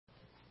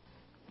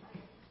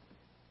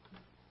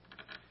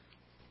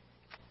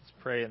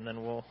pray, and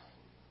then we'll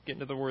get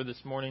into the Word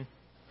this morning.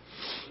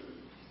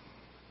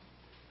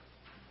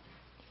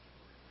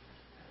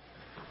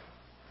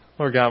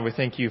 Lord God, we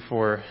thank you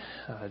for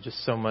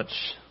just so much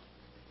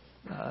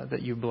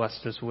that you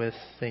blessed us with.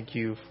 Thank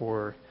you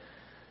for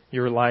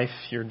your life,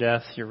 your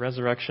death, your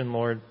resurrection,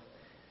 Lord,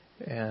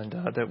 and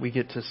that we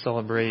get to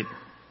celebrate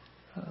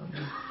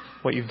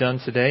what you've done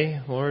today,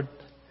 Lord.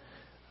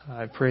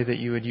 I pray that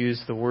you would use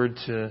the Word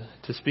to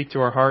speak to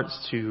our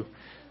hearts, to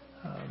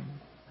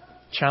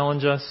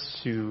challenge us,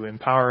 to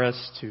empower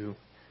us, to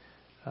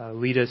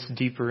lead us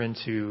deeper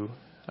into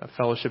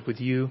fellowship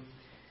with you,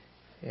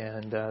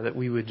 and that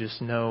we would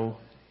just know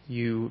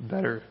you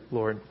better,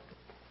 Lord,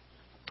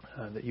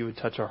 that you would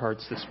touch our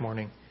hearts this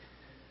morning.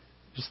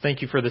 Just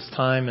thank you for this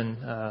time,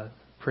 and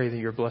pray that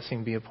your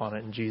blessing be upon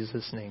it. In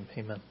Jesus' name,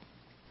 amen.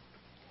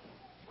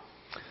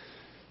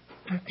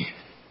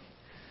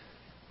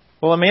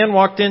 Well, a man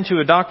walked into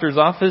a doctor's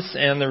office,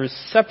 and the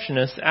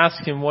receptionist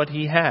asked him what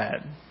he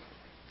had.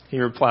 He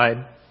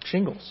replied,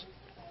 "Shingles."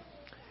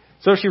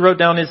 So she wrote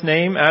down his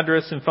name,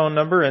 address, and phone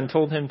number and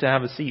told him to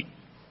have a seat.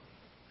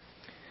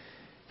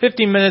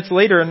 15 minutes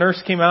later, a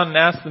nurse came out and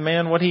asked the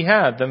man what he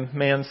had. The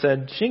man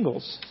said,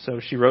 "Shingles." So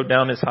she wrote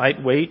down his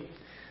height, weight,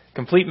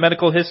 complete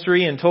medical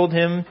history, and told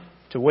him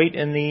to wait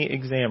in the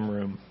exam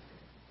room.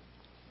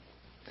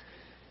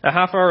 A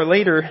half hour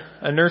later,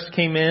 a nurse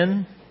came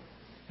in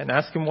and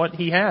asked him what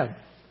he had.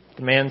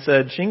 The man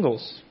said,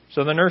 "Shingles."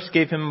 So the nurse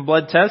gave him a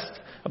blood test,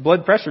 a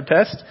blood pressure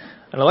test,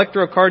 an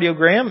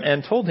electrocardiogram,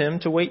 and told him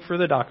to wait for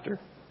the doctor.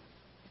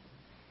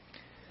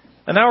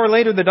 An hour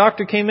later, the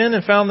doctor came in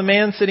and found the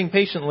man sitting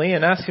patiently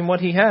and asked him what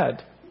he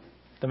had.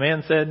 The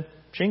man said,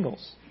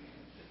 "Shingles."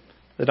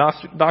 The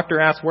doctor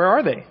asked, "Where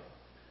are they?"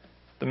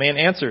 The man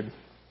answered,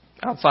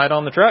 "Outside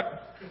on the truck."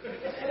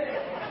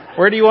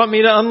 "Where do you want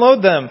me to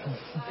unload them?"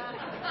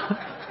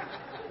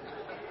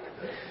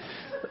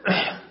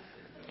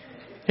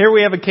 Here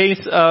we have a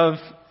case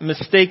of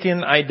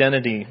mistaken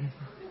identity.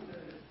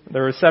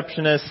 The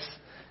receptionist,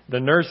 the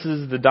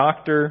nurses, the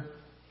doctor,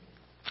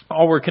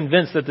 all were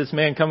convinced that this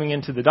man coming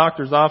into the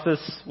doctor's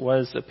office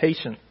was a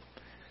patient,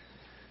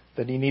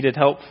 that he needed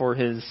help for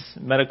his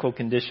medical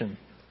condition.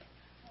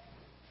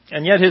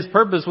 And yet his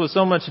purpose was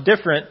so much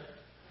different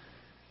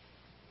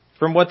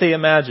from what they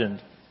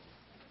imagined.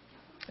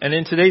 And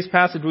in today's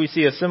passage we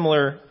see a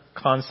similar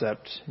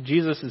concept.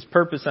 Jesus'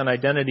 purpose and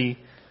identity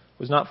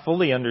was not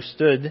fully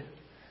understood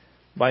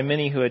by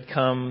many who had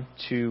come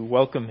to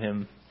welcome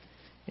him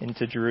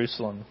into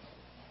Jerusalem.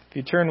 If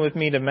you turn with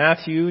me to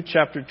Matthew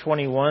chapter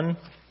 21.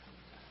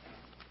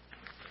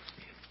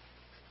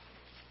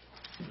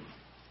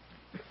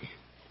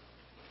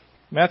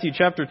 Matthew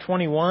chapter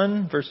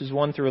 21, verses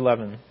 1 through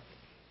 11.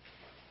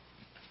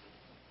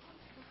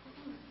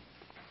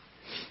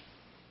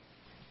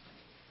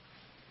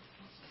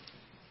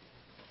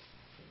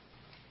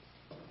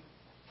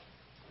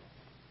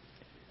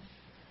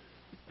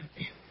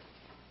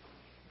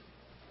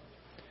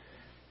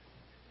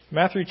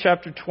 Matthew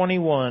chapter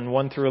 21,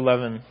 1 through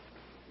 11.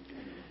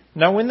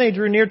 Now when they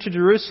drew near to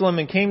Jerusalem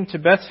and came to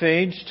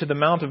Bethphage, to the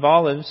Mount of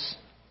Olives,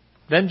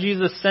 then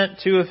Jesus sent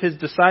two of his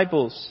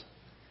disciples,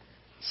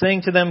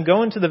 saying to them,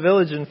 "Go into the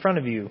village in front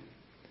of you,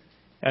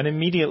 and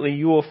immediately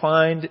you will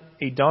find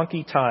a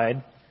donkey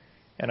tied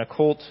and a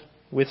colt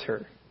with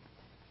her.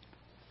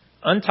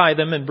 Untie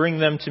them and bring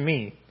them to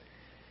me.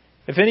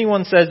 If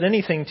anyone says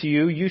anything to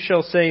you, you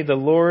shall say, 'The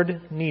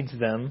Lord needs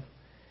them,'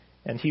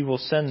 and he will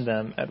send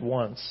them at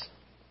once."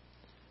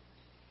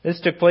 This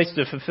took place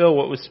to fulfill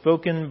what was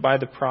spoken by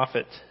the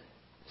prophet,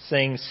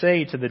 saying,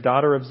 "Say to the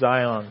daughter of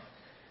Zion,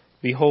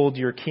 behold,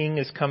 your king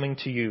is coming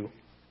to you,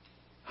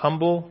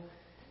 humble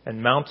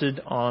and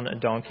mounted on a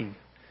donkey,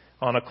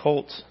 on a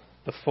colt,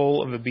 the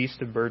foal of a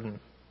beast of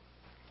burden."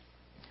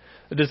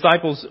 The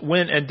disciples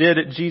went and did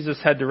as Jesus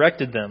had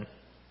directed them.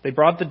 They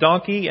brought the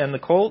donkey and the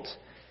colt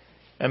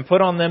and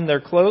put on them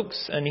their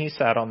cloaks, and he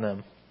sat on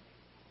them.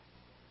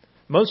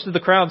 Most of the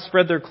crowd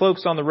spread their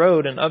cloaks on the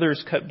road, and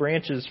others cut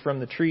branches from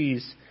the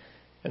trees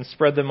and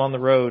spread them on the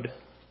road.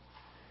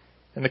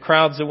 And the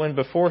crowds that went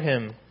before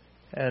him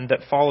and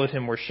that followed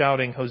him were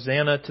shouting,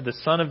 "Hosanna to the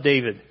Son of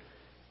David.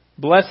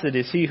 Blessed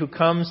is he who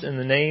comes in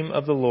the name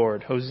of the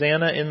Lord.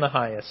 Hosanna in the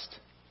highest."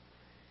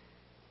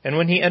 And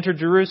when he entered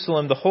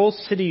Jerusalem, the whole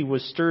city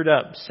was stirred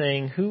up,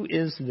 saying, "Who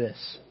is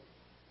this?"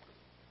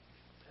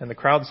 And the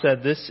crowd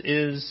said, "This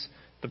is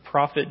the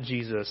prophet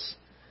Jesus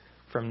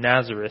from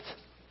Nazareth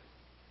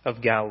of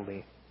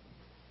Galilee."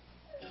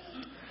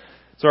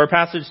 So our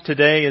passage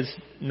today is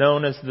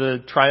known as the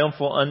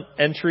triumphal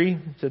entry.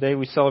 Today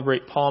we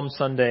celebrate Palm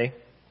Sunday,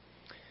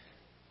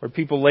 where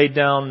people laid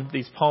down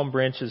these palm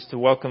branches to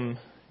welcome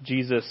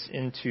Jesus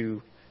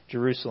into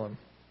Jerusalem.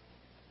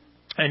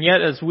 And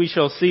yet, as we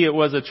shall see, it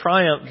was a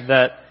triumph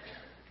that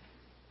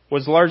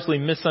was largely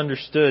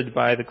misunderstood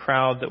by the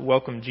crowd that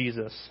welcomed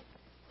Jesus.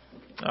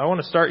 I want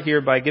to start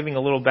here by giving a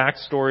little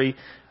backstory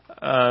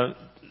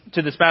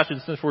to this passage,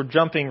 since we're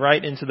jumping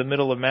right into the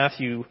middle of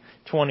Matthew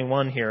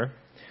 21 here.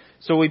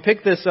 So we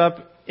pick this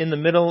up in the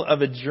middle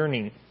of a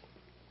journey.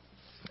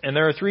 And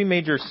there are three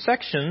major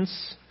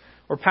sections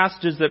or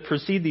passages that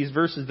precede these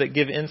verses that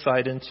give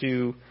insight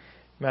into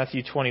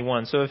Matthew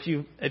 21. So if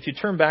you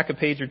turn back a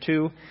page or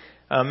two,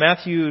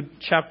 Matthew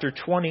chapter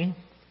 20,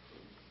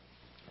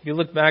 if you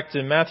look back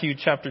to Matthew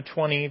chapter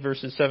 20,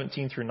 verses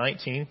 17 through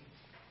 19,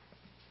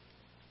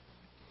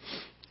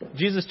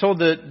 Jesus told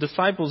the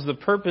disciples the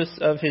purpose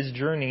of his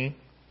journey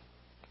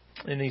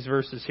in these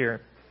verses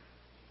here.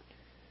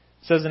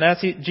 It says, and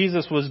as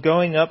Jesus was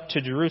going up to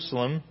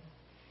Jerusalem,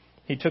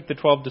 he took the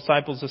 12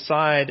 disciples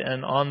aside,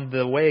 and on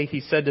the way he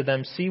said to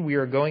them, see, we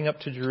are going up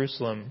to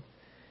Jerusalem,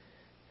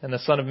 and the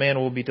Son of Man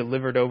will be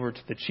delivered over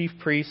to the chief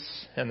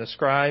priests and the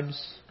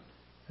scribes,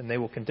 and they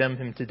will condemn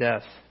him to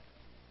death,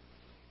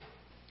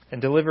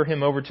 and deliver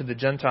him over to the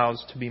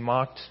Gentiles to be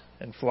mocked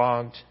and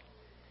flogged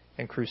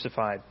and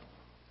crucified.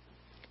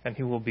 And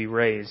he will be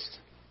raised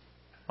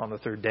on the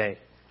third day.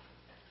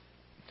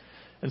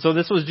 And so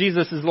this was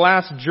Jesus'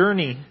 last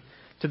journey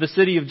to the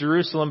city of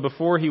Jerusalem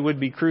before he would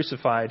be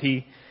crucified.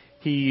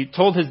 He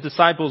told his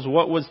disciples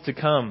what was to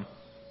come,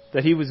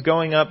 that he was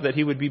going up, that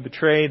he would be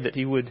betrayed, that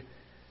he would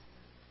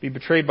be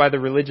betrayed by the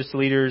religious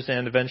leaders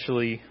and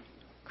eventually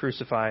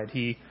crucified.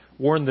 He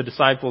warned the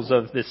disciples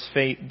of this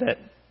fate that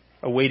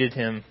awaited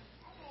him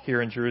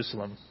here in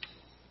Jerusalem.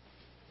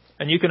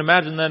 And you can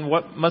imagine then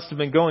what must have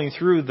been going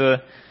through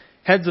the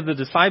heads of the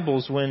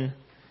disciples when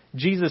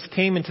Jesus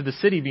came into the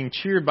city being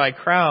cheered by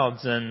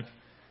crowds and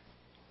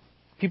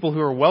people who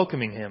are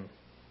welcoming him.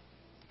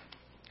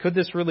 Could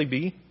this really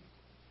be?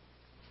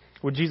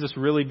 Would Jesus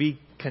really be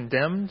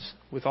condemned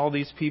with all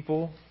these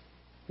people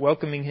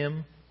welcoming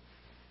him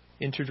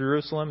into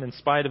Jerusalem in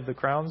spite of the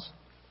crowds?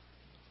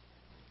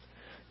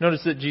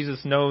 Notice that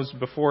Jesus knows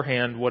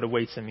beforehand what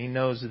awaits him. He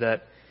knows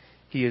that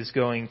he is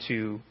going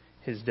to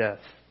his death.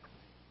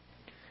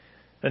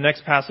 The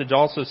next passage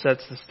also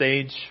sets the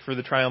stage for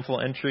the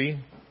triumphal entry.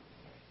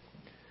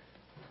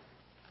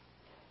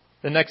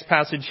 The next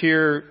passage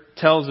here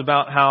tells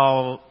about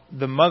how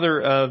the mother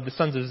of the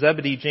sons of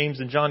Zebedee, James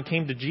and John,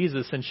 came to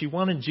Jesus, and she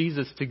wanted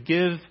Jesus to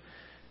give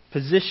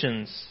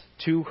positions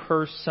to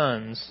her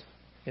sons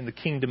in the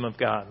kingdom of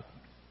God.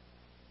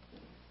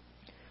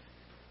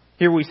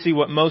 Here we see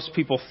what most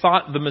people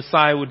thought the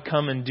Messiah would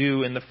come and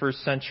do in the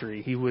first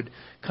century. He would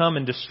come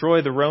and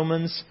destroy the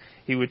Romans.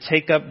 He would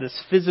take up this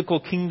physical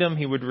kingdom.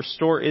 He would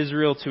restore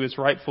Israel to its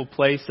rightful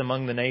place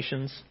among the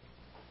nations.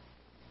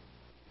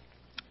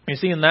 You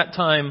see, in that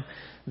time,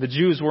 the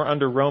Jews were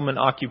under Roman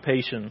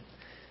occupation.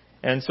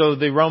 And so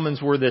the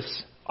Romans were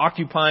this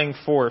occupying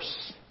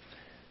force.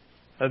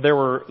 There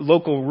were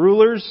local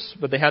rulers,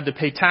 but they had to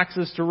pay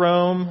taxes to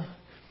Rome.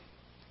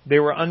 They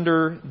were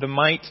under the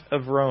might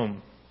of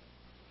Rome.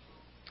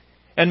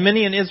 And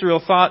many in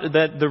Israel thought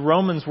that the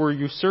Romans were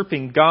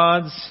usurping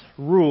God's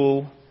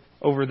rule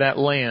over that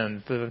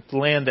land, the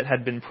land that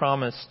had been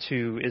promised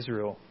to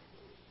Israel.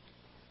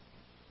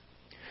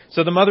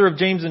 So the mother of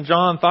James and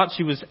John thought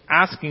she was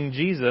asking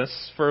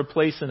Jesus for a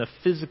place in a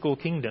physical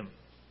kingdom.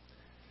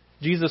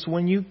 Jesus,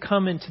 when you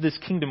come into this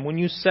kingdom, when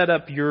you set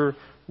up your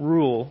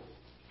rule,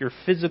 your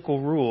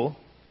physical rule,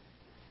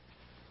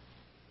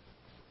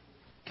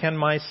 can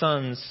my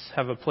sons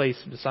have a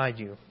place beside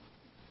you?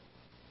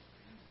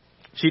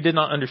 She did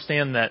not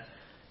understand that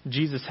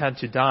Jesus had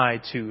to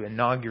die to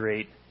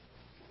inaugurate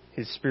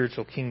his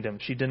spiritual kingdom.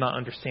 She did not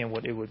understand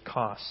what it would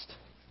cost.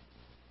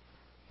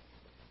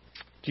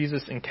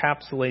 Jesus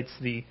encapsulates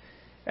the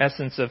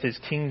essence of his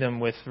kingdom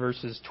with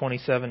verses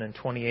 27 and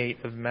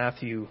 28 of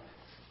Matthew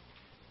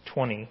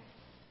 20.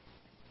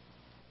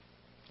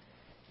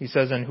 He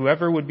says, and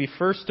whoever would be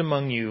first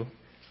among you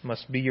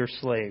must be your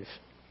slave,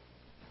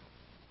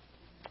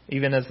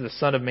 even as the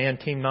Son of Man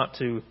came not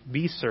to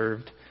be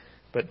served,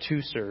 but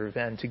to serve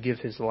and to give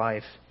his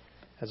life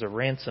as a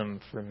ransom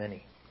for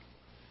many.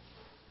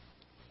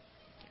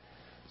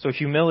 So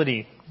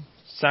humility,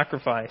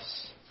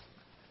 sacrifice,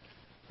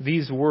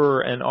 these were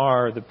and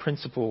are the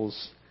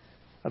principles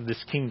of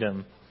this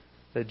kingdom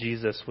that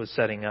Jesus was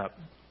setting up.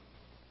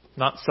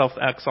 Not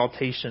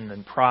self-exaltation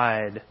and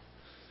pride.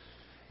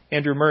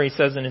 Andrew Murray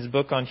says in his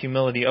book on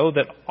humility, oh,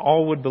 that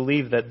all would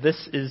believe that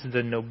this is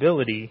the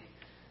nobility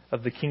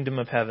of the kingdom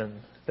of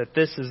heaven, that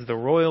this is the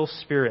royal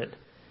spirit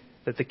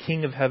that the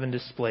King of heaven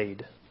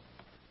displayed,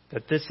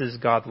 that this is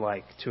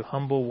godlike, to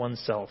humble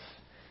oneself,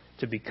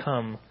 to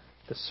become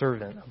the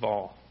servant of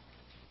all.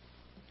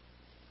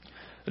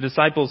 The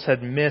disciples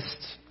had missed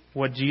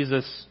what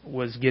Jesus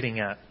was getting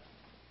at.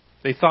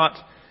 They thought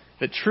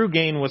that true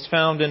gain was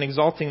found in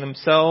exalting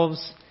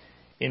themselves,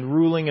 in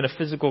ruling in a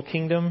physical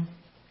kingdom.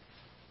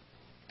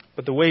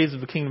 But the ways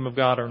of the kingdom of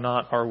God are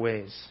not our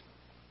ways.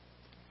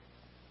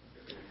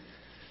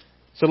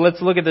 So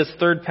let's look at this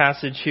third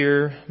passage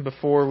here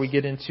before we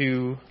get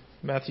into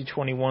Matthew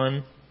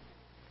 21.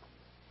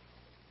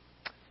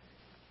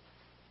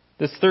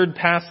 This third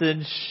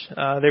passage,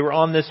 they were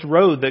on this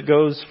road that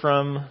goes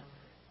from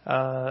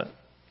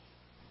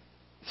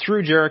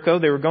through Jericho.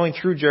 They were going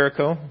through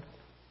Jericho.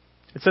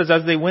 It says,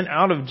 as they went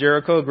out of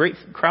Jericho, a great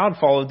crowd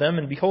followed them,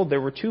 and behold,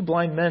 there were two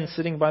blind men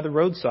sitting by the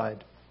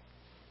roadside.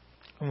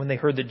 And when they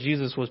heard that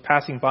Jesus was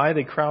passing by,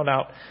 they cried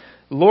out,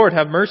 Lord,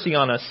 have mercy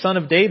on us, Son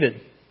of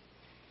David.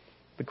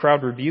 The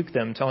crowd rebuked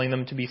them, telling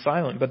them to be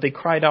silent. But they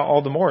cried out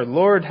all the more,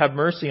 "Lord, have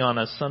mercy on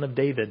us, Son of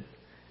David."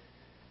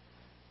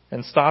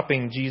 And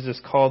stopping, Jesus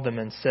called them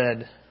and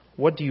said,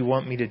 "What do you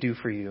want me to do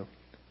for you?"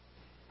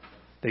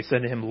 They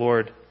said to him,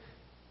 "Lord,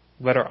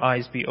 let our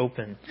eyes be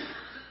open."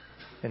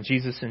 And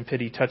Jesus in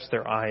pity touched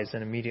their eyes,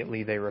 and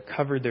immediately they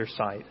recovered their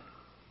sight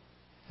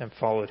and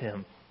followed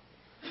him.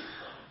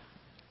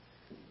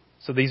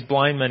 So these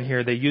blind men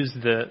here, they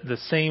used the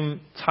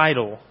same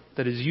title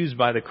that is used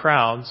by the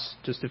crowds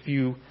just a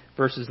few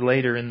verses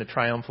later in the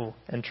triumphal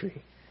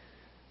entry.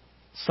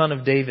 Son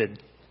of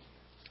David.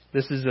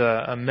 This is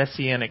a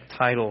messianic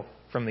title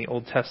from the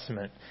Old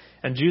Testament.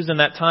 And Jews in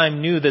that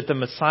time knew that the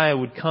Messiah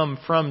would come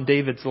from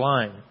David's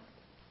line.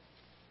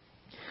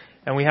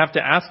 And we have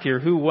to ask here,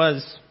 who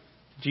was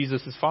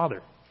Jesus'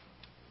 father?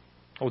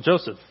 Well,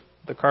 Joseph,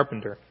 the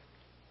carpenter.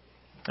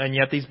 And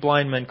yet these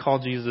blind men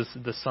called Jesus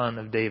the Son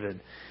of David.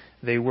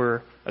 They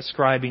were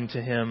ascribing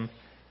to him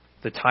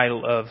the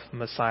title of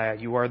Messiah.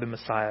 You are the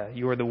Messiah.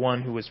 You are the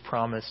one who was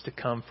promised to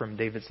come from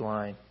David's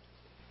line.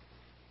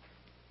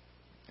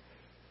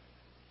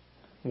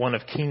 One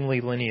of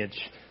kingly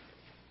lineage.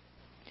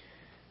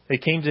 They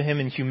came to him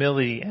in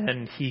humility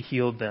and he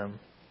healed them.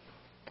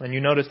 And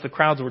you notice the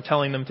crowds were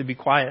telling them to be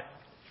quiet.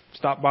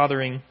 Stop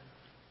bothering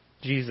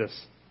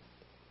Jesus.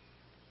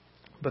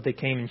 But they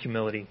came in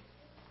humility.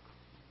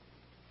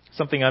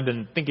 Something I've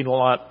been thinking a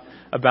lot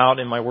about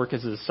in my work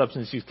as a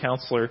substance use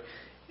counselor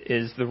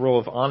is the role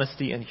of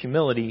honesty and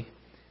humility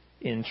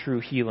in true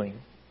healing.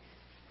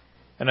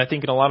 And I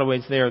think in a lot of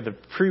ways they are the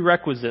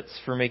prerequisites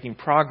for making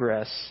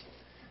progress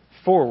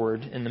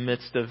forward in the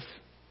midst of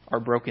our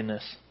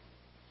brokenness.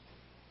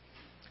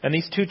 And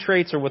these two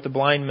traits are what the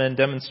blind men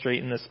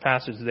demonstrate in this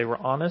passage. They were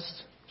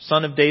honest.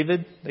 Son of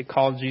David, they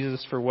called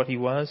Jesus for what he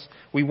was.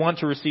 We want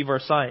to receive our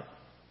sight.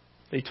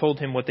 They told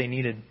him what they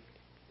needed.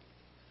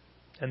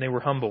 And they were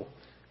humble.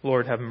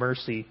 Lord, have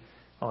mercy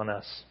on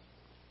us.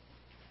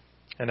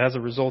 And as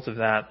a result of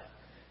that,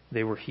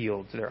 they were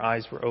healed. Their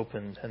eyes were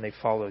opened and they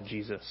followed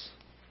Jesus.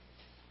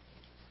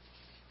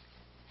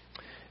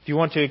 If you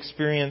want to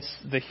experience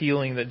the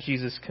healing that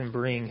Jesus can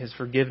bring, his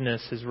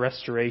forgiveness, his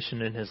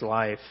restoration in his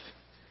life,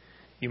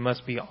 you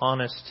must be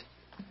honest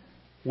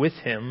with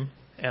him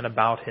and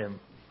about him.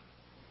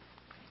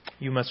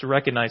 You must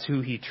recognize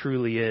who he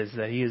truly is,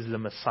 that he is the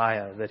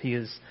Messiah, that he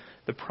is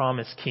the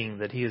promised King,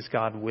 that he is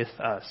God with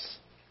us.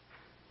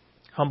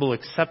 Humble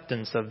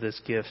acceptance of this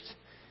gift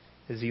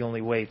is the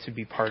only way to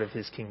be part of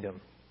his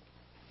kingdom.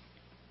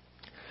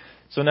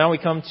 So now we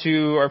come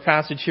to our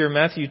passage here,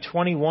 Matthew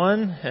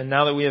 21, and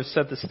now that we have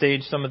set the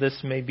stage, some of this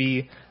may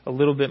be a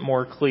little bit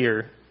more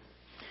clear.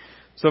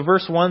 So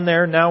verse 1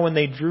 there, now when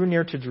they drew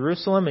near to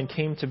Jerusalem and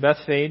came to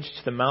Bethphage,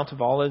 to the Mount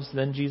of Olives,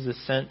 then Jesus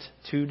sent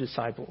 2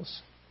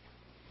 disciples.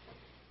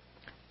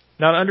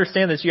 Now to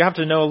understand this, you have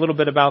to know a little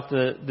bit about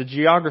the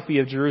geography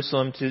of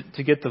Jerusalem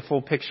to get the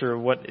full picture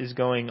of what is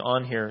going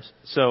on here.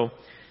 So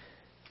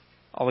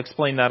I'll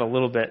explain that a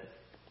little bit.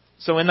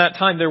 So in that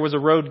time, there was a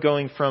road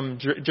going from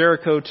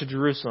Jericho to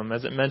Jerusalem.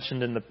 As it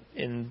mentioned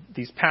in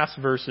these past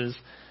verses,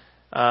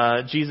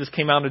 Jesus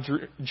came out of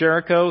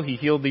Jericho, he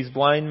healed these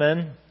blind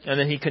men, and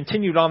then he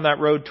continued on that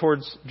road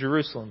towards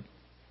Jerusalem.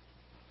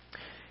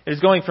 It is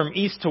going from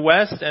east to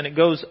west, and it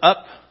goes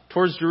up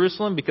towards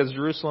Jerusalem because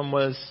Jerusalem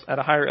was at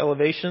a higher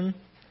elevation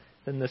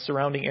than the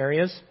surrounding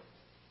areas.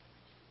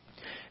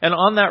 And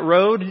on that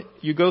road,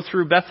 you go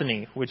through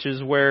Bethany, which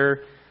is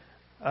where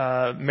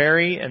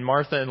Mary and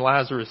Martha and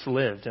Lazarus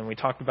lived. And we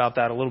talked about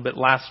that a little bit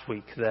last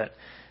week, that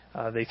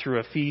they threw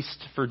a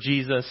feast for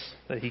Jesus,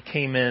 that he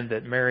came in,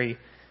 that Mary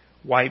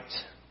wiped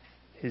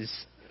his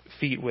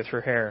feet with her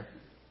hair.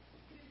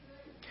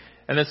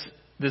 And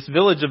this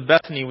village of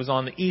Bethany was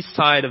on the east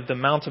side of the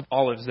Mount of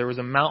Olives. There was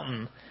a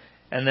mountain,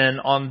 and then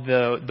on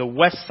the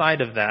west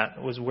side of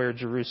that was where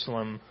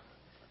Jerusalem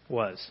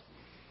was.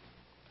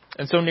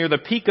 And so near the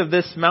peak of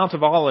this Mount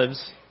of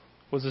Olives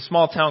was a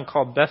small town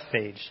called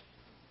Bethphage.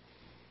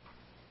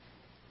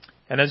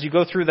 And as you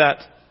go through that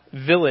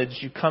village,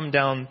 you come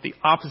down the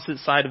opposite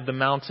side of the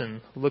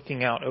mountain,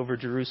 looking out over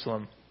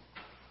Jerusalem.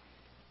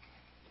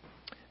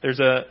 There's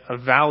a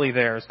valley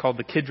there. It's called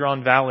the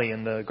Kidron Valley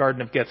in the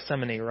Garden of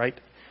Gethsemane, right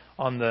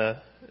on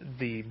the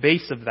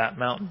base of that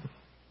mountain.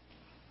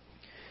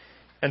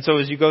 And so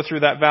as you go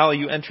through that valley,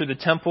 you enter the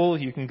temple.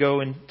 You can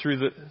go in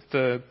through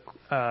the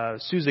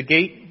Susa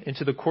Gate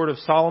into the Court of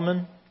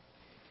Solomon.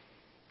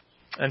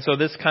 And so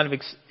this kind of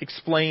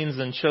explains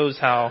and shows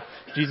how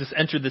Jesus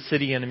entered the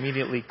city and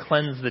immediately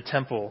cleansed the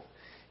temple.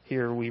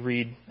 Here we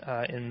read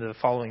in the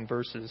following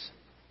verses.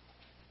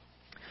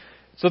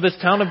 So this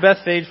town of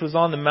Bethphage was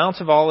on the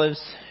Mount of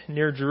Olives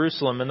near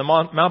Jerusalem. And the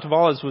Mount of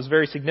Olives was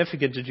very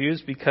significant to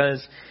Jews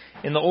because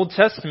in the Old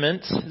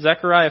Testament,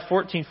 Zechariah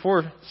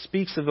 14:4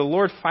 speaks of the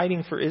Lord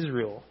fighting for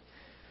Israel.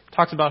 It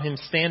talks about him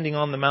standing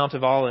on the Mount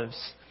of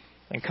Olives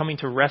and coming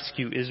to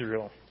rescue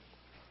Israel.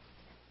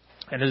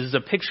 And it is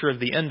a picture of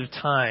the end of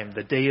time,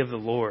 the day of the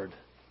Lord.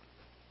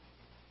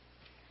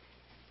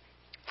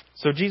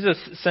 So Jesus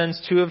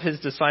sends 2 of his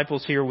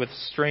disciples here with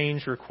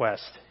strange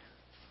request.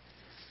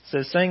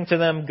 says, saying to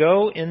them,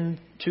 "Go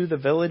into the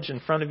village in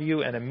front of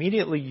you, and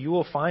immediately you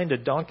will find a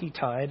donkey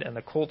tied and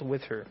a colt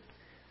with her.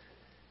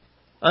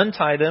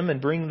 Untie them and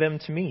bring them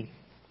to me.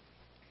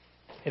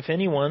 If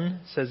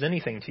anyone says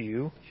anything to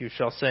you, you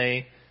shall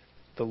say,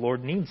 'The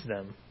Lord needs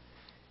them,'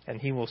 and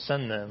he will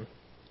send them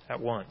at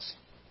once."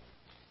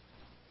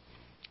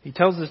 He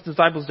tells his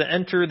disciples to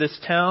enter this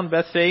town,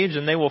 Bethphage,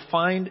 and they will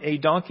find a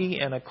donkey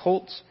and a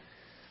colt,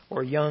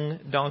 or a young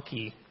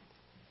donkey.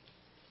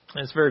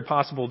 And it's very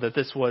possible that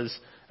this was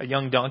a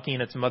young donkey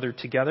and its mother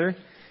together,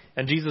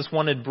 and Jesus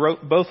wanted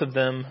both of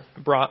them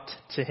brought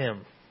to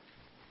him.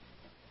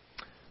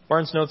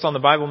 Barnes' Notes on the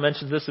Bible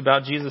mentions this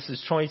about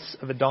Jesus' choice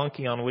of a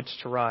donkey on which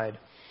to ride.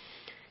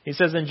 He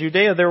says, "In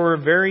Judea there were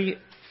very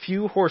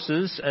few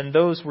horses, and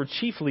those were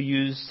chiefly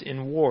used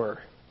in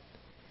war.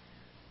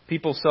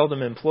 People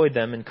seldom employed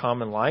them in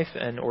common life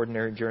and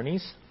ordinary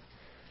journeys.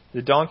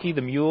 The donkey,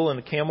 the mule, and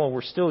the camel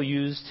are still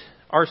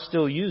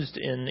used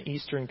in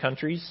Eastern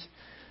countries.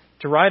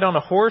 To ride on a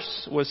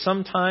horse was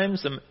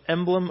sometimes an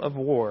emblem of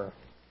war.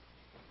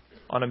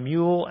 On a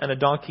mule and a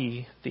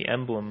donkey, the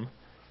emblem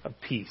of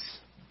peace."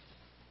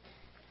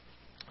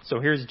 So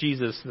here's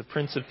Jesus, the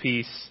Prince of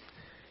Peace.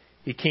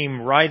 He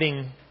came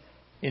riding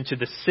into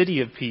the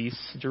city of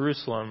peace,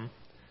 Jerusalem,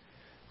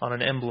 on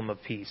an emblem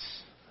of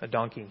peace, a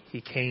donkey.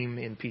 He came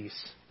in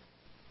peace.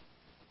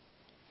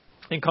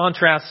 In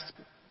contrast,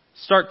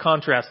 stark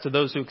contrast to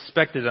those who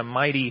expected a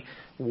mighty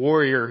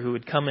warrior who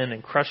would come in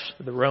and crush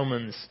the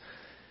Romans,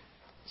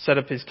 set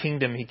up his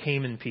kingdom, he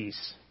came in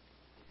peace.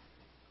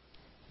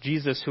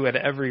 Jesus, who had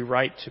every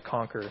right to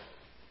conquer.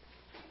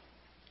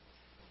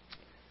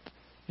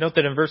 Note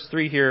that in verse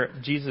 3 here,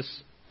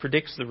 Jesus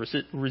predicts the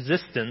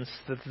resistance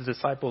that the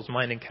disciples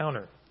might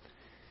encounter.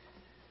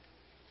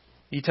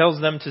 He tells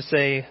them to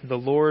say, "The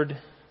Lord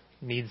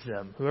needs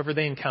them." Whoever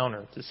they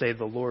encounter, to say,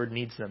 "The Lord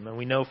needs them." And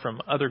we know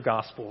from other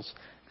Gospels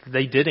that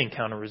they did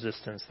encounter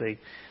resistance. They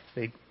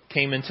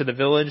came into the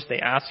village, they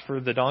asked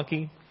for the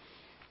donkey.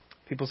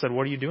 People said,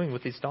 "What are you doing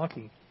with this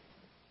donkey?"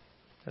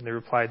 And they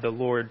replied, "The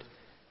Lord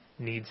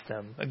needs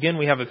them." Again,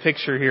 we have a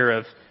picture here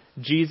of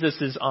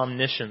Jesus'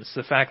 omniscience,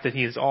 the fact that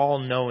he is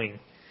all-knowing.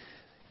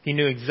 He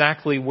knew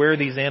exactly where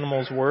these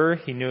animals were.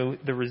 He knew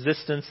the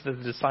resistance that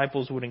the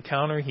disciples would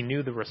encounter. He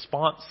knew the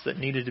response that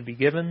needed to be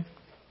given.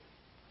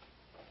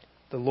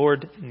 The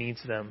Lord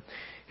needs them.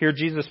 Here,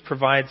 Jesus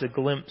provides a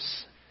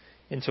glimpse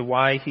into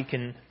why he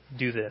can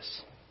do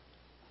this.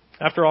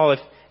 After all, if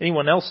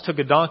anyone else took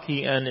a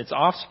donkey and its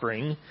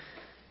offspring,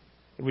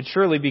 it would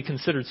surely be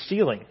considered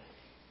stealing.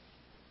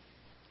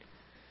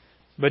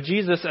 But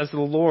Jesus, as the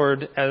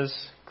Lord, as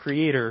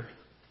Creator,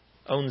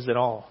 owns it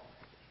all.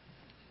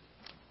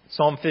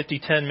 Psalm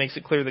 50:10 makes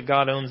it clear that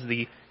God owns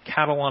the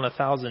cattle on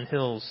 1,000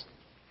 hills.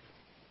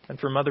 And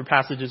from other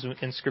passages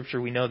in Scripture,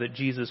 we know that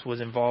Jesus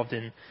was involved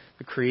in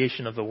the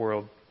creation of the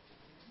world.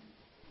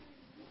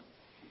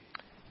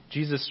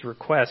 Jesus'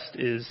 request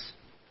is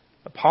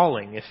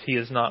appalling if he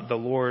is not the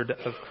Lord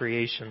of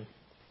creation.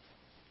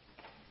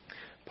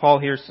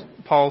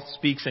 Paul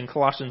speaks in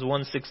Colossians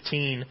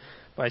 1:16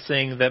 by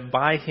saying that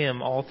by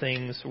him all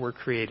things were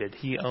created.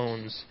 He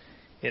owns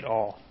it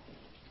all.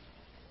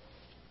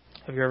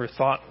 Have you ever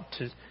thought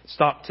to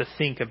stop to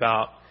think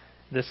about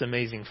this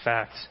amazing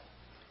fact?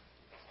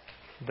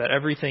 That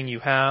everything you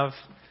have,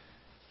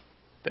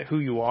 that who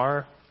you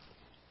are,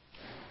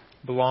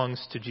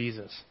 belongs to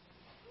Jesus.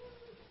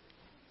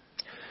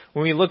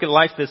 When we look at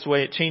life this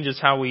way, it changes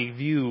how we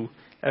view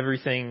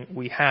everything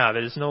we have.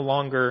 It is no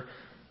longer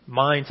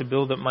mine to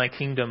build up my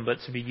kingdom, but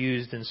to be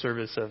used in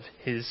service of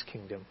his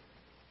kingdom.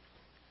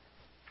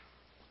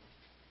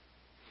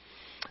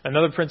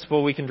 Another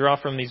principle we can draw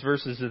from these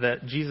verses is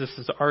that Jesus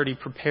has already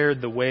prepared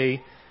the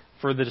way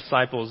for the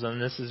disciples,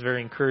 and this is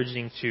very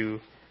encouraging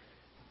to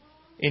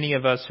any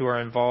of us who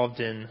are involved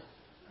in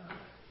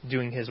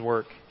doing his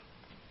work.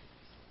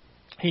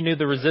 He knew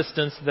the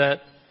resistance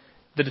that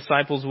the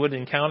disciples would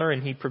encounter,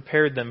 and he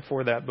prepared them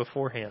for that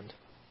beforehand.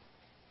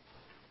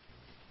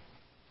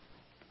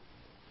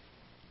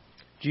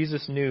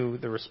 Jesus knew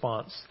the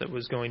response that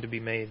was going to be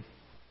made.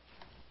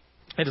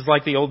 It is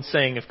like the old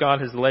saying, if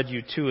God has led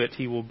you to it,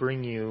 he will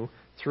bring you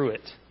through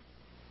it.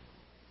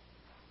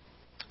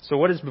 So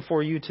what is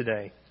before you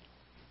today?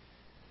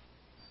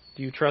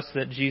 Do you trust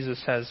that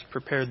Jesus has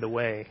prepared the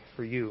way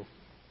for you?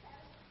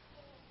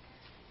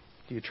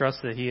 Do you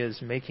trust that he is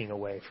making a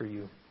way for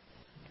you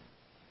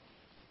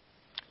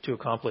to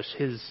accomplish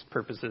his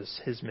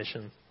purposes, his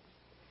mission?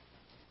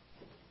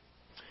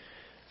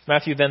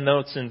 Matthew then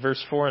notes in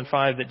verse 4 and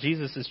 5 that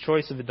Jesus'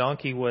 choice of a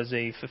donkey was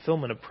a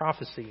fulfillment of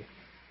prophecy.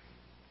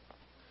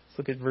 Let's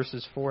look at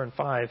verses 4 and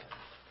 5.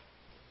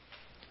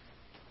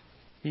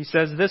 He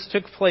says, "This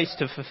took place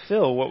to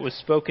fulfill what was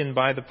spoken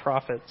by the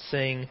prophet,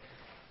 saying,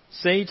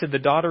 'Say to the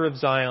daughter of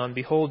Zion,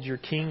 behold, your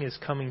king is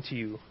coming to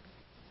you,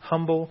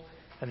 humble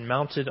and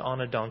mounted on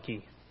a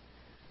donkey,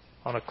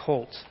 on a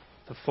colt,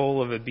 the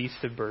foal of a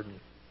beast of burden.'"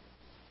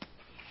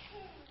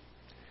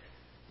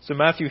 So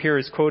Matthew here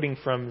is quoting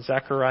from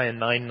Zechariah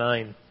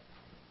 9:9.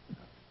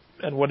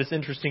 And what is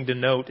interesting to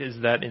note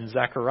is that in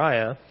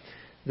Zechariah,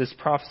 This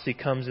prophecy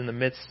comes in the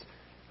midst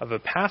of a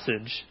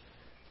passage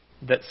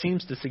that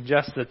seems to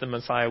suggest that the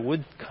Messiah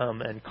would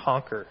come and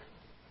conquer.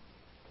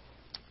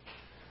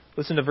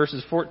 Listen to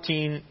verses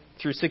 14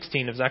 through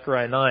 16 of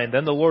Zechariah 9.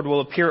 Then the Lord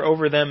will appear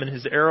over them, and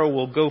his arrow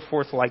will go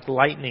forth like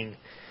lightning.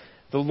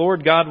 The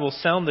Lord God will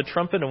sound the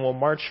trumpet and will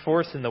march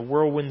forth in the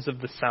whirlwinds of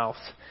the south.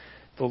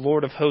 The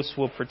Lord of hosts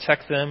will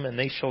protect them, and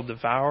they shall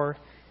devour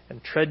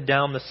and tread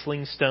down the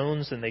sling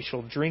stones, and they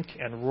shall drink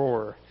and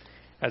roar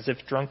as if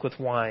drunk with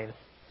wine,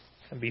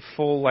 and be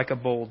full like a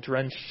bowl,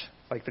 drenched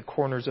like the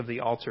corners of the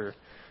altar.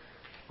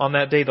 On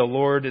that day the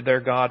Lord their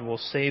God will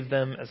save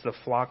them as the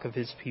flock of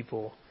his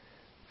people.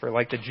 For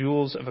like the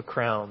jewels of a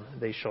crown,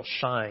 they shall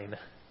shine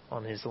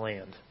on his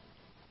land.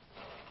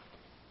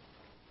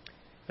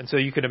 And so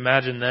you could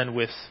imagine then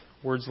with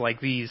words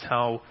like these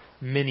how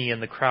many in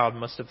the crowd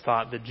must have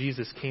thought that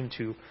Jesus came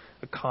to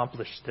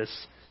accomplish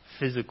this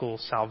physical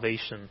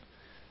salvation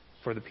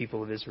for the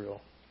people of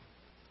Israel.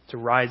 To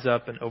rise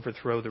up and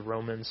overthrow the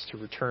Romans, to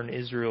return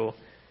Israel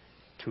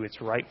to its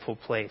rightful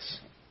place.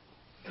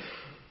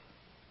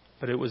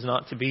 But it was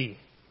not to be.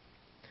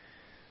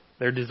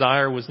 Their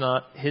desire was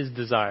not his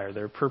desire.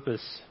 Their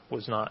purpose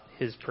was not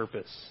his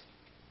purpose.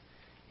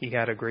 He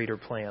had a greater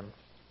plan.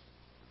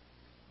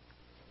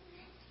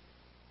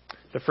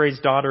 The phrase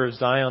daughter of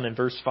Zion in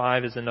verse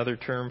 5 is another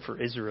term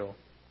for Israel.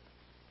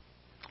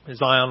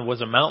 Zion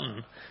was a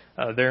mountain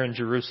there in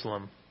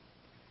Jerusalem.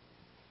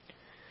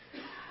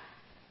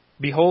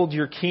 Behold,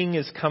 your king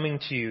is coming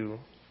to you,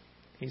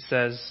 he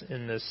says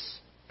in this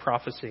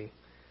prophecy.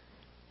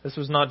 This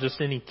was not just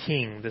any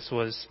king. This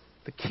was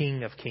the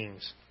King of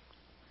Kings.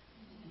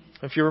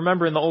 If you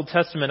remember in the Old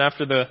Testament,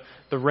 after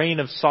the reign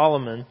of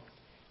Solomon,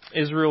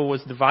 Israel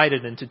was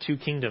divided into two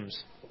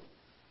kingdoms.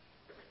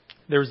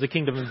 There was the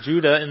kingdom of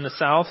Judah in the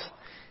south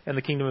and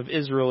the kingdom of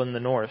Israel in the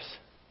north.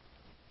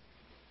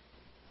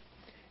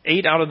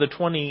 8 out of the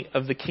 20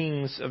 of the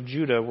kings of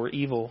Judah were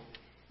evil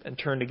and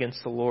turned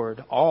against the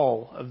Lord.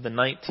 All of the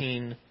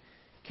 19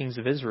 kings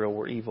of Israel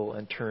were evil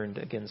and turned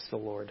against the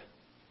Lord.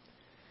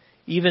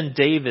 Even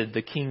David,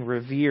 the king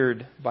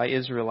revered by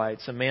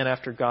Israelites, a man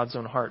after God's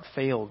own heart,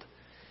 failed,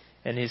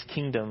 and his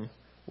kingdom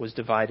was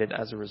divided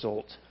as a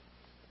result.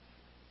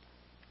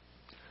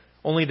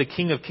 Only the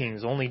King of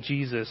Kings, only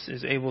Jesus,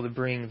 is able to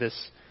bring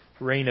this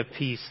reign of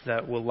peace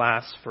that will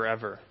last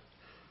forever,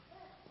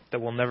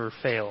 that will never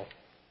fail.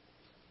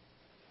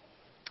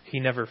 He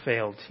never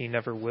failed. He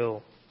never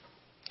will.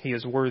 He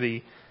is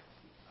worthy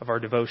of our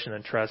devotion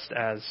and trust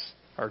as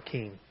our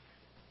King.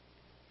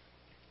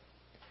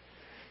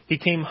 He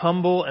came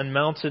humble and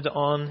mounted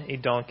on a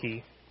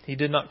donkey. He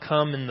did not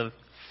come in the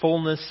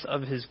fullness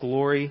of his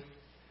glory,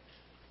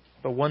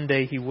 but one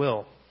day he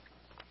will.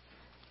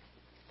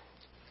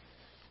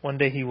 One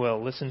day he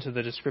will. Listen to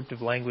the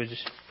descriptive language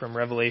from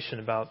Revelation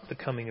about the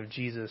coming of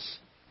Jesus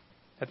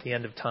at the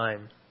end of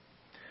time.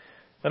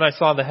 Then I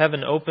saw the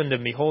heaven opened,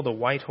 and behold, a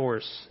white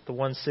horse. The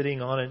one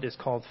sitting on it is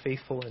called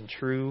Faithful and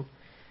True,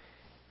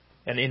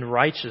 and in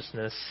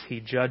righteousness he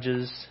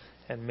judges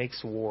and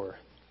makes war.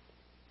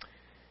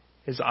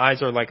 His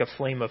eyes are like a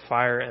flame of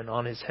fire, and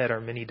on his head are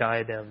many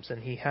diadems,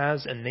 and he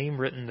has a name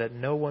written that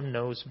no one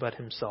knows but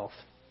himself.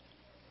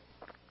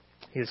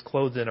 He is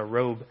clothed in a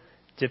robe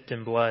dipped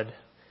in blood,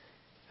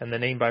 and the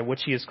name by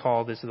which he is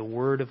called is the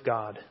Word of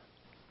God.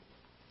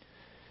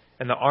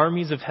 And the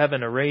armies of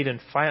heaven, arrayed in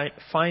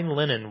fine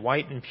linen,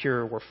 white and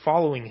pure, were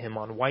following him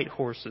on white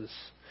horses.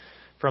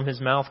 From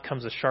his mouth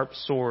comes a sharp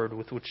sword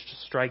with which to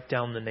strike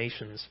down the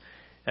nations,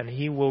 and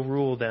he will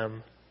rule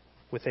them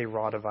with a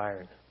rod of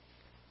iron.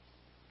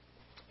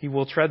 He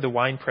will tread the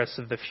winepress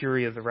of the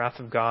fury of the wrath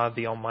of God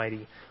the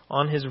Almighty.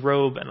 On his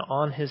robe and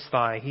on his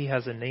thigh he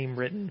has a name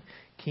written,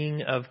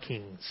 King of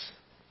Kings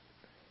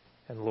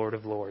and Lord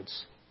of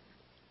Lords.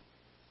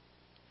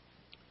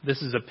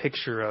 This is a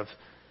picture of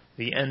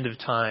the end of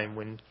time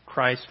when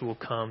Christ will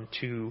come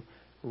to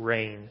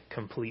reign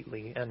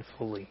completely and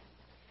fully.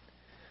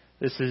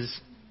 This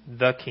is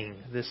the King.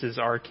 This is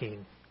our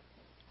King.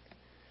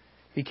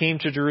 He came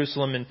to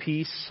Jerusalem in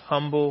peace,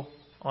 humble,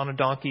 on a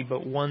donkey,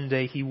 but one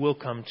day he will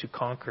come to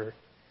conquer,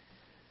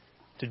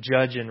 to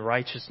judge in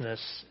righteousness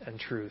and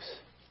truth.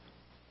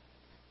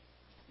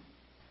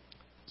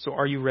 So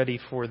are you ready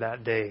for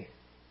that day?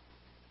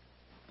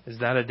 Is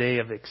that a day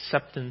of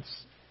acceptance,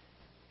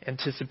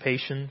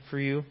 anticipation for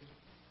you?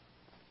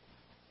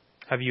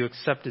 Have you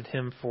accepted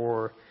him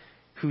for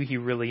who he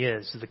really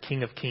is, the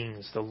King of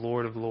Kings, the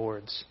Lord of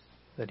Lords,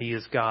 that he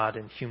is God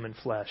in human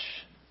flesh?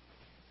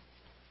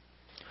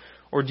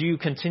 Or do you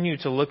continue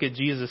to look at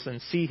Jesus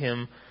and see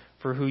him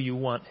for who you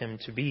want him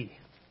to be?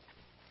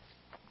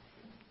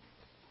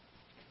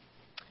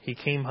 He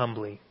came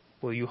humbly.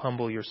 Will you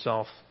humble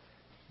yourself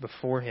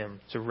before him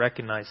to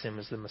recognize him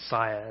as the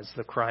Messiah, as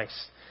the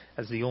Christ,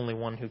 as the only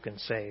one who can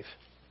save?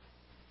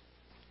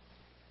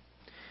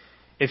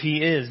 If he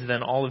is,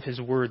 then all of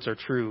his words are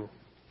true.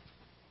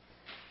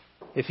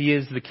 If he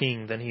is the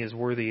King, then he is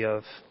worthy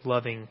of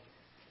loving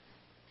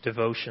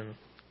devotion,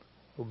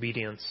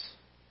 obedience,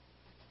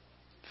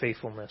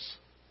 faithfulness.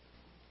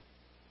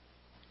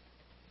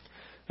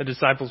 The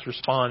disciples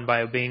respond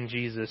by obeying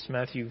Jesus.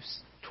 Matthew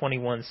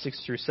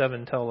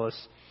 21:6-7 tell us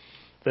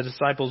the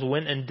disciples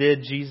went and did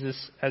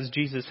as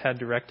Jesus had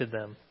directed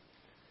them.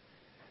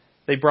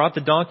 They brought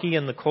the donkey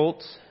and the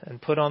colt and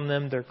put on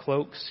them their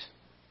cloaks,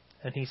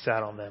 and he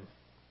sat on them.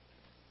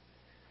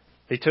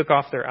 They took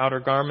off their outer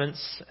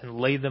garments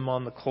and laid them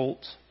on the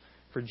colt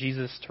for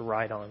Jesus to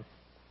ride on.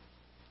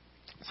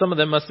 Some of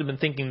them must have been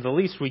thinking the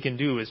least we can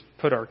do is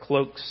put our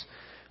cloaks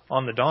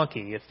on the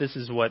donkey if this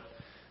is what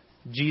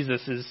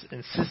Jesus is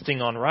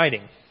insisting on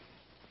riding.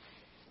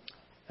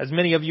 As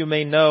many of you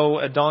may know,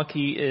 a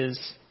donkey is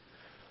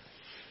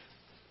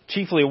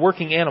chiefly a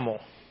working animal.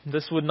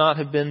 This would not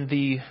have been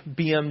the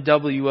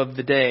BMW of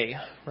the day.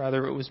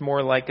 Rather, it was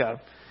more like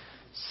a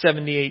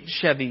 78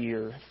 Chevy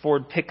or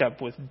Ford pickup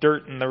with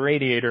dirt in the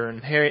radiator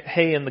and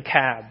hay in the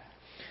cab,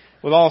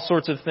 with all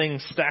sorts of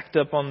things stacked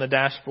up on the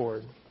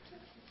dashboard.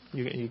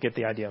 You get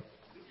the idea.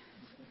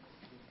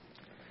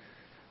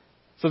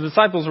 So the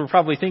disciples were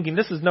probably thinking,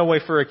 this is no way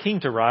for a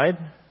king to ride.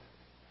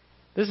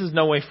 This is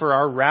no way for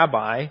our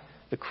rabbi,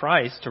 the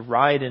Christ, to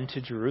ride into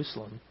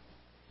Jerusalem.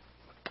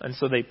 And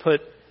so they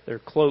put their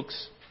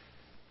cloaks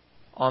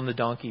on the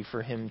donkey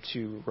for him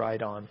to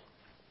ride on.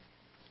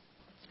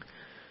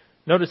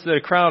 Notice that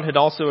a crowd had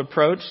also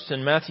approached,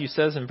 and Matthew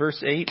says in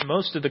verse 8,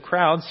 most of the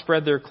crowd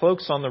spread their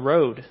cloaks on the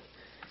road,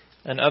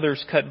 and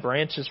others cut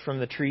branches from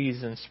the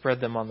trees and spread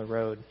them on the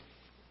road.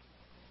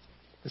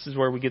 This is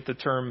where we get the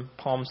term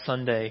Palm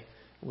Sunday.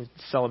 We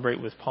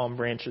celebrate with palm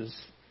branches.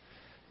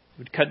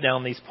 We'd cut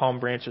down these palm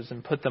branches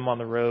and put them on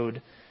the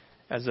road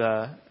as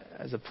a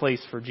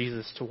place for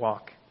Jesus to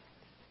walk.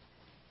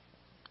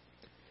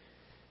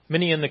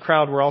 Many in the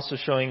crowd were also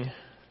showing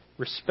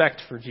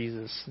respect for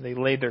Jesus. They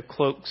laid their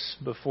cloaks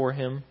before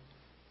him.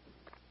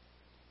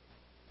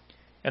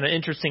 And an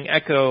interesting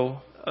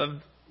echo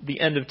of the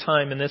end of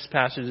time in this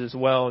passage as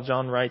well.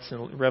 John writes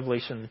in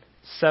Revelation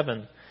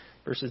 7,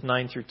 verses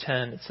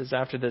 9-10. It says,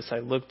 after this I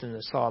looked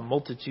and saw a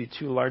multitude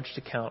too large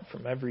to count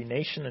from every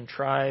nation and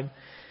tribe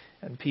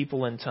and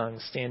people and tongue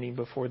standing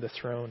before the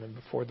throne and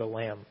before the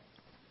Lamb.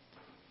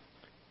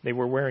 They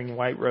were wearing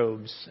white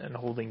robes and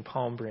holding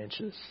palm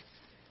branches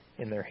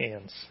in their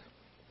hands.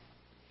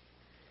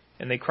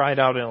 And they cried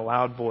out in a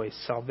loud voice,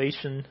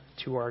 salvation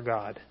to our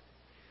God,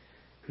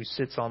 who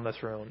sits on the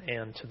throne,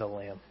 and to the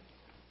Lamb.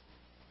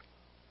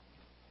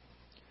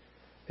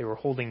 They were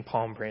holding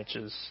palm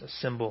branches, a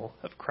symbol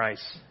of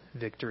Christ's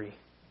victory.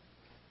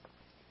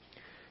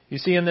 You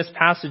see, in this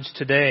passage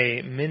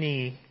today,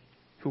 many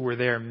who were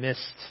there missed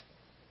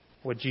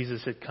what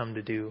Jesus had come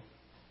to do.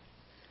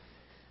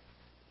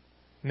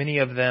 Many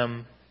of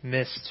them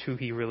missed who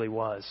he really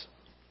was.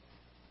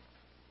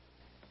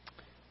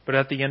 But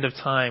at the end of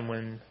time,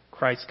 when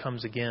Christ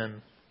comes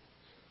again,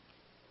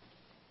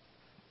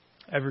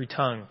 every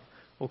tongue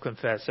will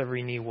confess,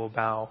 every knee will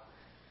bow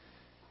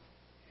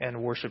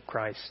and worship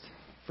Christ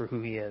for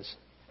who he is.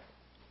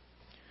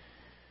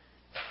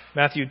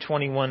 Matthew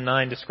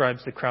 21:9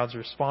 describes the crowd's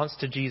response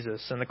to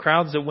Jesus. And the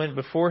crowds that went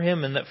before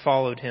him and that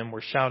followed him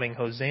were shouting,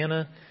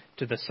 Hosanna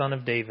to the Son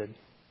of David.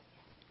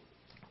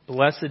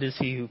 Blessed is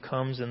he who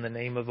comes in the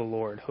name of the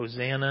Lord.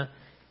 Hosanna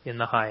in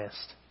the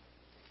highest.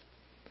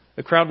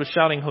 The crowd was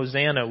shouting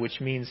Hosanna,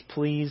 which means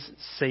please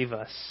save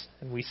us.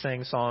 And we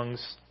sang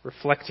songs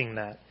reflecting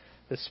that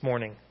this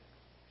morning.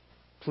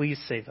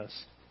 Please save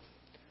us.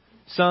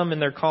 Some, in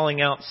their calling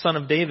out Son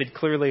of David,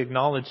 clearly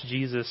acknowledged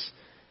Jesus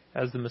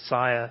as the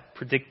Messiah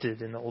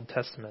predicted in the Old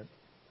Testament.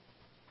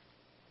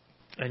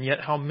 And yet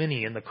how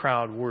many in the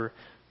crowd were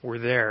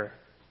there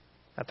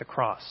at the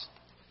cross?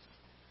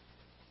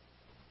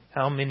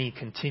 How many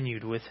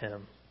continued with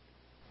him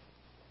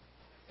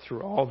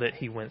through all that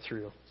he went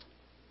through?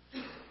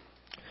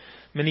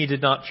 Many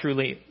did not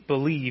truly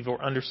believe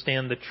or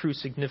understand the true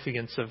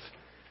significance of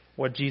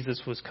what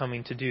Jesus was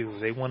coming to do.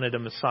 They wanted a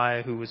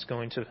Messiah who was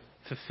going to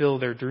fulfill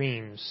their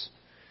dreams,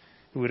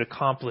 who would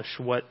accomplish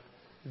what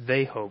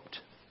they hoped.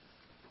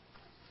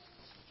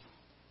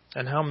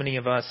 And how many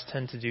of us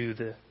tend to do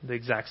the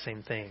exact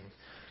same thing?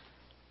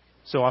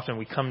 So often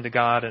we come to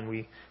God and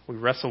we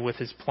wrestle with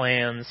his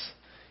plans,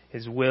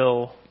 his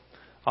will.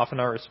 Often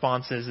our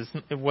response is,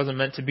 it wasn't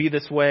meant to be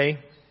this way.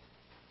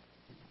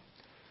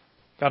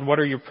 God, what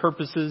are your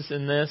purposes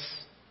in this?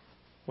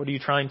 What are you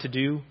trying to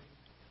do?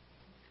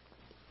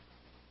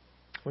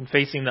 When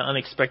facing the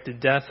unexpected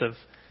death of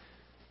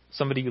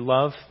somebody you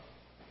love,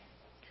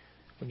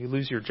 when you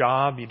lose your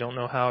job, you don't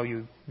know how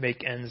you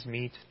make ends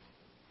meet,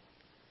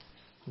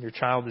 when your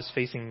child is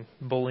facing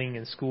bullying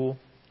in school.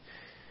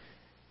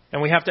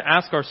 And we have to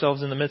ask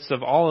ourselves in the midst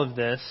of all of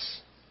this,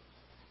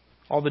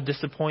 all the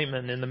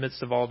disappointment, in the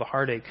midst of all the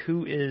heartache,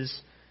 who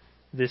is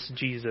this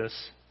Jesus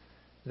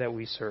that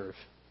we serve?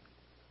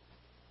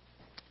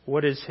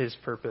 What is his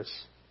purpose?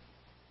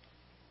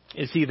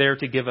 Is he there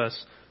to give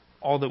us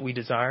all that we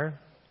desire?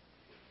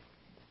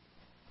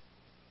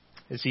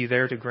 Is he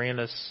there to grant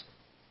us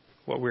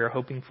what we are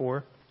hoping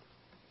for?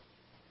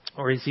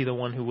 Or is he the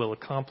one who will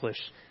accomplish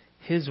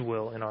his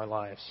will in our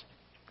lives?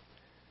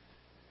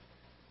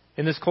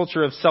 In this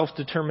culture of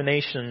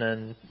self-determination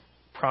and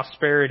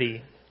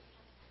prosperity,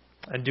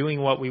 and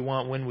doing what we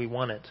want when we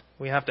want it.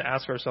 We have to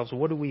ask ourselves,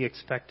 what do we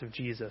expect of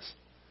Jesus?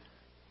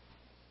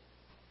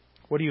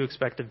 What do you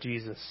expect of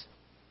Jesus?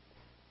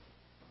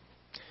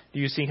 Do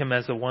you see him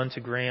as the one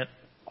to grant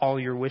all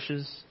your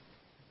wishes?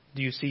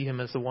 Do you see him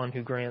as the one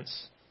who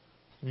grants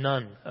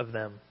none of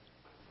them?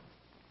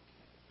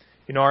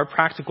 Our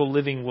practical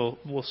living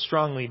will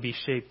strongly be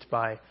shaped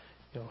by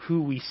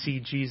who we see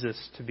Jesus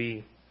to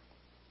be.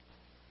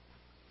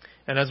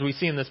 And as we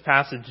see in this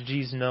passage,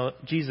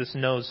 Jesus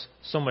knows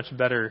so much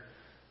better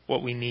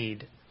what we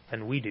need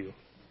than we do.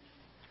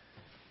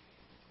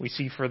 We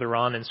see further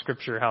on in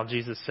Scripture how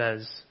Jesus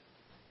says,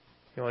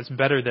 it's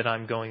better that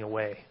I'm going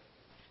away,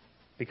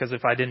 because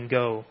if I didn't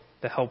go,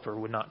 the Helper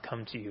would not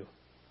come to you.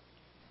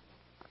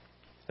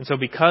 And so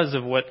because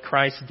of what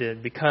Christ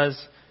did,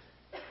 because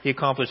he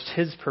accomplished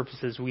his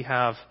purposes, we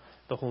have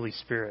the Holy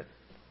Spirit.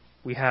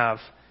 We have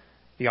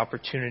the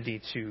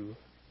opportunity to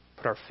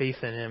put our faith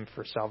in him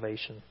for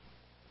salvation.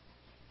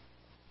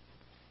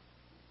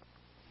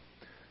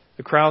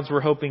 The crowds were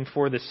hoping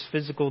for this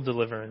physical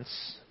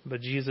deliverance,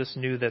 but Jesus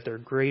knew that their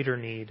greater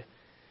need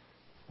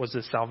was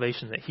the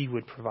salvation that he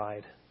would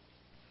provide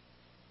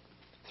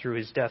through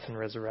his death and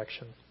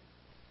resurrection.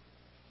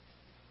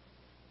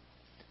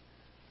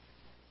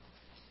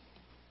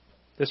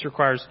 This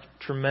requires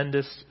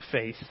tremendous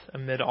faith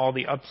amid all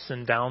the ups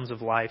and downs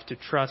of life to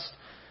trust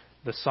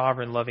the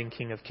sovereign, loving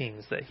King of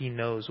Kings, that he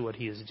knows what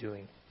he is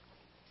doing.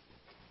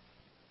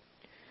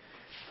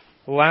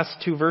 The last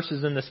two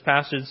verses in this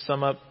passage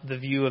sum up the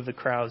view of the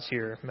crowds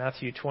here.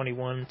 Matthew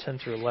 21, 10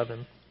 through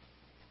 11.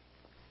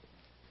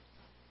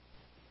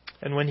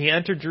 And when he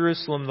entered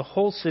Jerusalem, the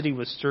whole city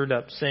was stirred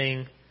up,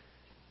 saying,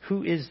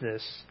 "Who is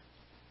this?"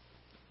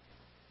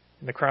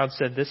 And the crowd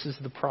said, "This is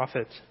the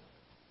prophet,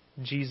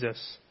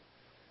 Jesus,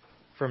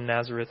 from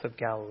Nazareth of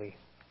Galilee."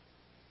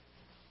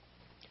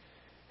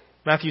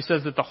 Matthew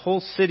says that the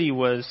whole city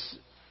was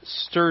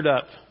stirred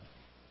up.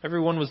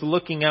 Everyone was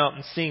looking out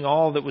and seeing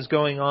all that was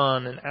going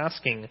on and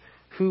asking,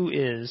 "Who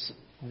is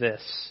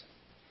this?"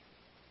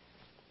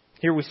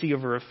 Here we see a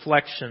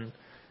reflection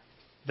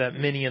that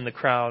many in the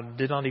crowd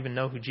did not even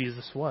know who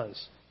Jesus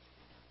was.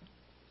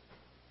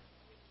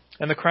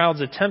 And the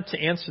crowd's attempt to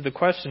answer the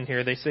question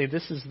here, they say,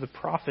 "This is the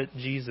prophet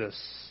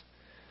Jesus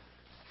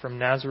from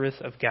Nazareth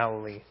of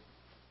Galilee."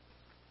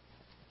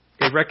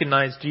 They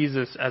recognized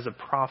Jesus as a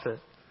prophet,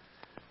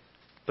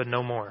 but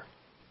no more.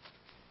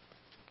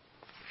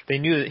 They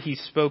knew that he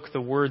spoke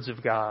the words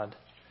of God,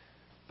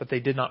 but they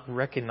did not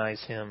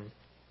recognize him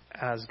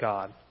as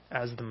God,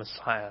 as the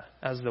Messiah,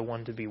 as the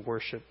one to be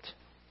worshipped.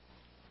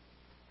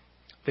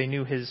 They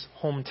knew his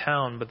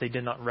hometown, but they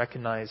did not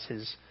recognize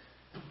his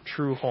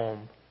true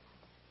home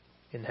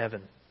in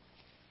heaven.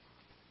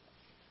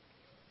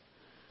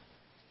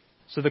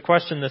 So the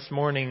question this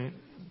morning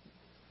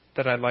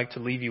that I'd like to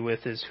leave you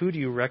with is, who do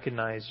you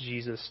recognize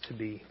Jesus to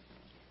be?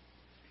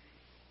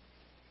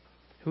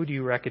 Who do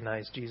you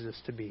recognize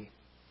Jesus to be?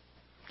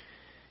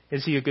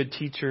 Is he a good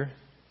teacher?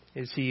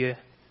 Is he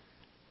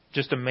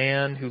just a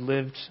man who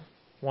lived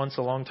once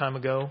a long time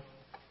ago?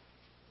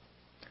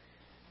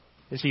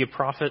 Is he a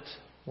prophet,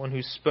 one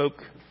who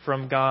spoke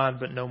from God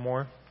but no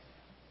more?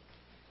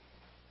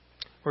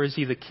 Or is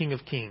he the King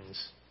of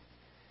Kings?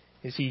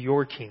 Is he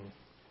your King?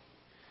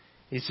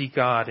 Is he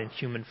God in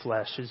human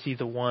flesh? Is he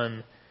the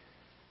one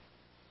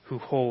who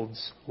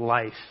holds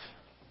life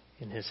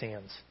in his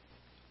hands?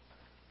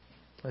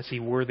 Is he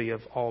worthy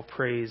of all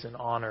praise and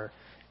honor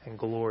and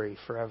glory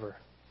forever?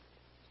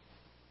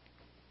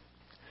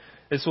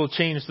 This will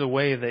change the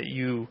way that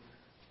you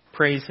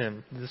praise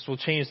him. This will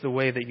change the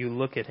way that you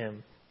look at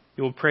him.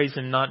 You will praise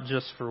him not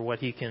just for what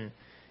he can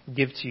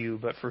give to you,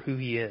 but for who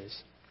he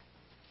is.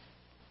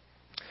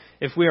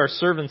 If we are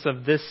servants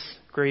of this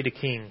great a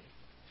King,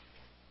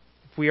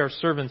 if we are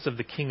servants of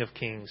the King of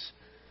Kings,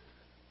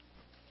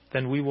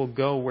 then we will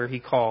go where he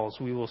calls.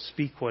 We will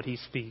speak what he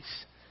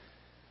speaks.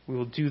 We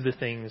will do the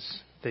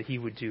things that he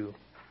would do.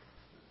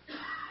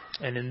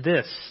 And in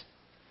this,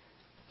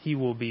 he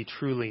will be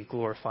truly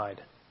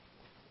glorified.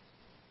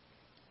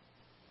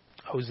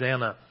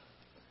 Hosanna,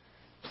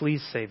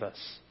 please save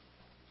us.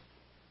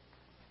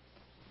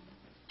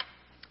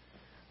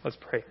 Let's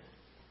pray.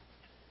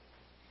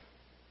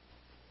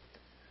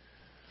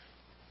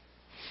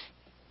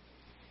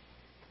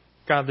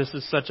 God, this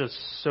is such a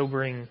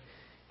sobering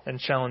and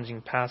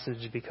challenging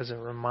passage because it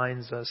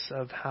reminds us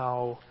of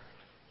how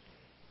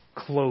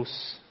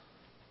close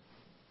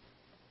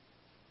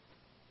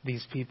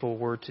these people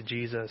were to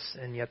Jesus,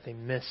 and yet they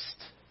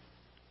missed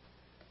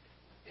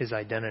his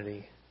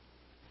identity.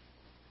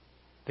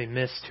 They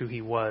missed who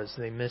he was.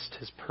 They missed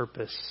his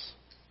purpose.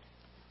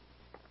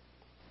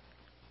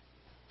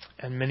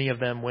 And many of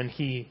them, when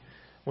he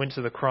went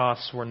to the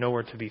cross, were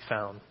nowhere to be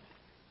found.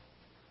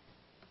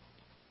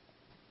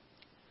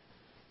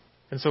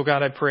 And so,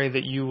 God, I pray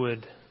that you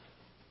would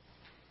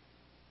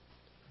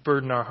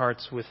burden our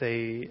hearts with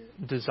a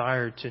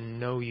desire to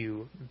know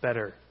you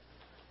better,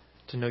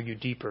 to know you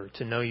deeper,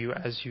 to know you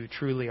as you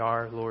truly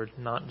are, Lord,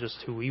 not just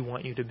who we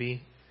want you to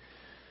be.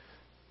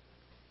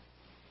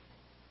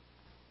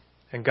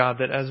 And God,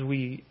 that as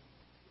we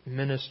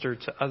minister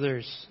to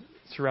others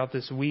throughout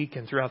this week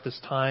and throughout this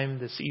time,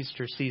 this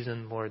Easter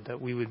season, Lord, that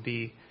we would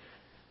be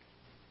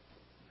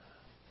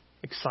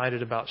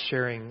excited about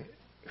sharing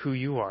who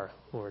you are,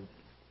 Lord.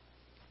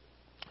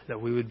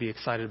 That we would be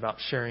excited about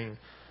sharing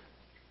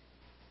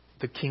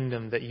the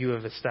kingdom that you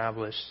have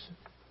established,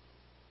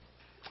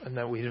 and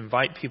that we'd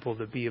invite people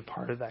to be a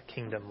part of that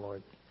kingdom,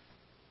 Lord.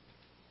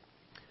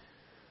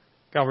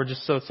 God, we're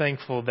just so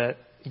thankful that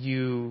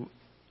you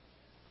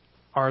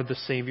are the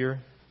Savior,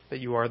 that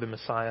you are the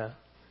Messiah.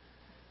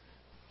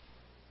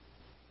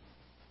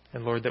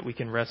 And Lord, that we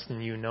can rest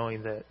in you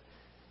knowing that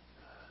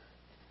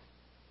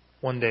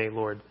one day,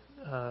 Lord,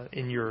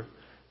 in your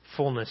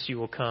fullness you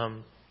will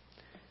come,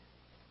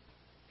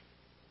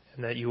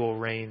 and that you will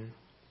reign,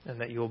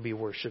 and that you will be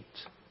worshipped.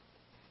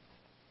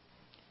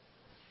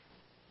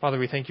 Father,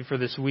 we thank you for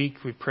this week.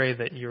 We pray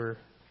that your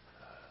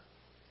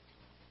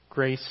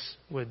grace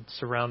would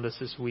surround us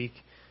this week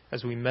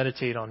as we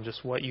meditate on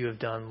just what you have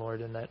done,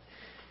 Lord, and that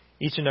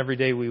each and every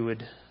day we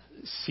would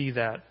see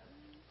that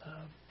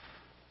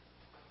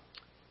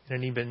in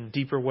an even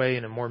deeper way,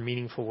 in a more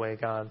meaningful way,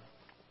 God,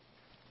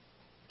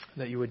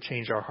 that you would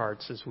change our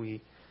hearts as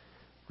we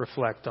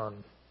reflect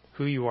on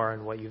who you are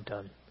and what you've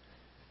done. In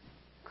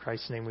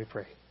Christ's name we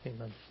pray.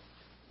 Amen.